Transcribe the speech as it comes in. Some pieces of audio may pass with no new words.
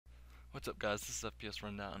What's up guys, this is FPS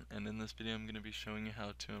Rundown, and in this video I'm going to be showing you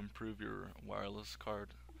how to improve your wireless card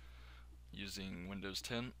using Windows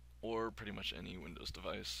 10 or pretty much any Windows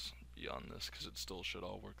device beyond this, because it still should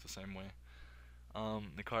all work the same way.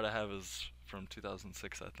 The card I have is from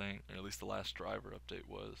 2006 I think, or at least the last driver update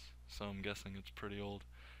was, so I'm guessing it's pretty old.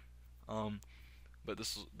 But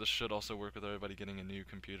this should also work with everybody getting a new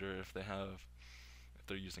computer if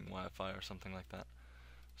they're using Wi-Fi or something like that.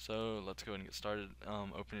 So let's go ahead and get started.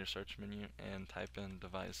 Open your search menu and type in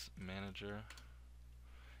Device Manager.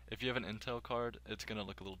 If you have an Intel card, it's going to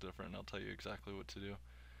look a little different, and I'll tell you exactly what to do.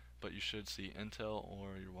 But you should see Intel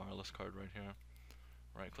or your wireless card right here.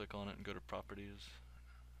 Right click on it and go to Properties.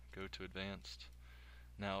 Go to Advanced.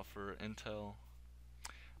 Now for Intel,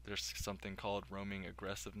 there's something called Roaming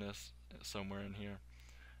Aggressiveness somewhere in here,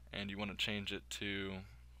 and you want to change it to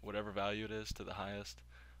whatever value it is to the highest.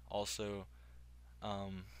 Also,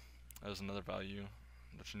 there's another value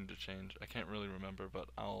that you need to change. I can't really remember, but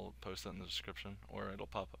I'll post it in the description, or it'll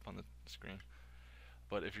pop up on the screen.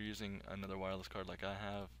 But if you're using another wireless card like I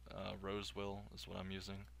have, Rosewell is what I'm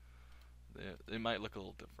using. It might look a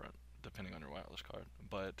little different depending on your wireless card,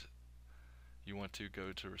 but you want to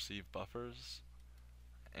go to receive buffers,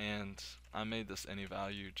 and I made this any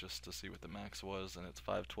value just to see what the max was, and it's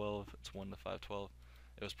 512. It's 1 to 512.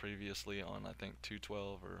 It was previously on I think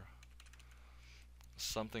 212 or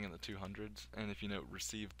something in the 200s. And if you know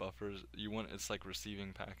receive buffers, it's like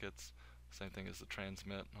receiving packets, same thing as the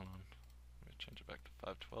transmit. Hold on, let me change it back to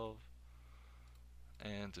 512.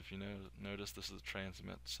 And if you notice, this is a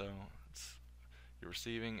transmit, so you're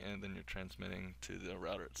receiving and then you're transmitting to the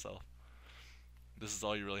router itself. This is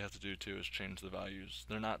all you really have to do too, is change the values.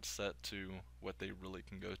 They're not set to what they really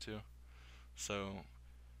can go to, so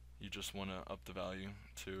you just want to up the value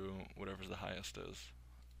to whatever the highest is.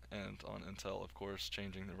 And on Intel, of course,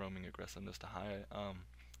 changing the roaming aggressiveness to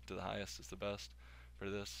the highest is the best. For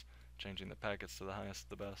this, changing the packets to the highest is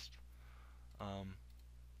the best.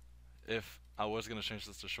 If I was going to change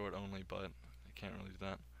this to short only, but I can't really do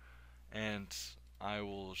that. And I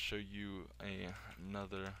will show you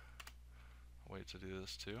another way to do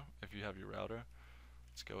this too. If you have your router,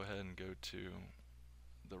 let's go ahead and go to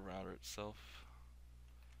the router itself.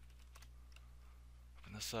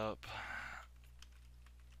 Open this up.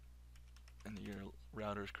 And your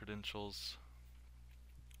router's credentials.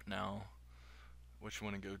 Now, what you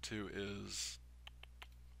want to go to is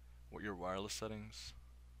what your wireless settings.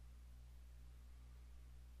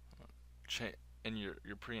 In your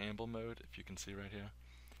preamble mode, if you can see right here,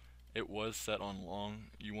 it was set on long.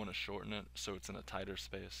 You want to shorten it so it's in a tighter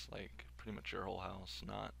space, like pretty much your whole house,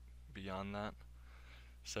 not beyond that.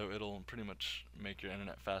 So it'll pretty much make your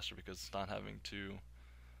internet faster because it's not having to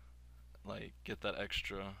like get that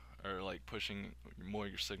extra, or like pushing more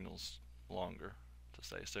of your signals longer to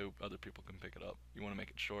say, so other people can pick it up. You want to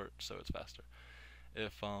make it short so it's faster.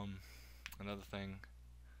 If another thing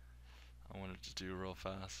I wanted to do real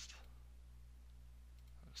fast,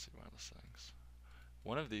 let's see wireless settings.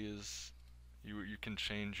 One of these, you can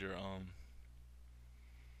change your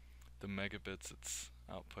the megabits it's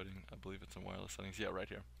outputting. I believe it's in wireless settings. Yeah, right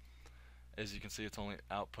here. As you can see, it's only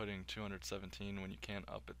outputting 217 when you can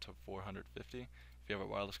up it to 450. If you have a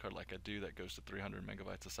wireless card like I do that goes to 300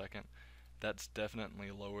 megabytes a second, that's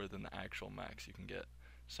definitely lower than the actual max you can get.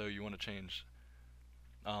 So you want to change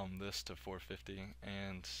this to 450,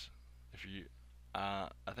 and if you I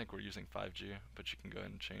think we're using 5G, but you can go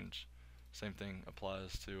ahead and change. Same thing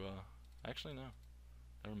applies to actually no,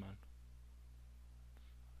 never mind,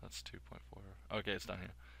 that's 2.4. okay, it's down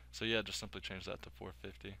here. So yeah, just simply change that to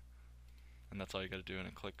 450, and that's all you gotta do, and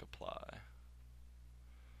then click apply.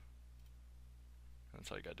 That's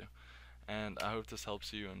all you gotta do. And I hope this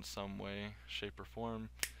helps you in some way, shape, or form.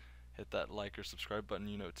 Hit that like or subscribe button,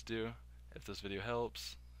 you know what to do. If this video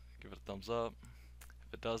helps, give it a thumbs up.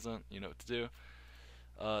 If it doesn't, you know what to do.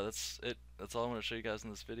 That's it. That's all I want to show you guys in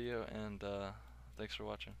this video, and thanks for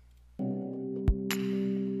watching.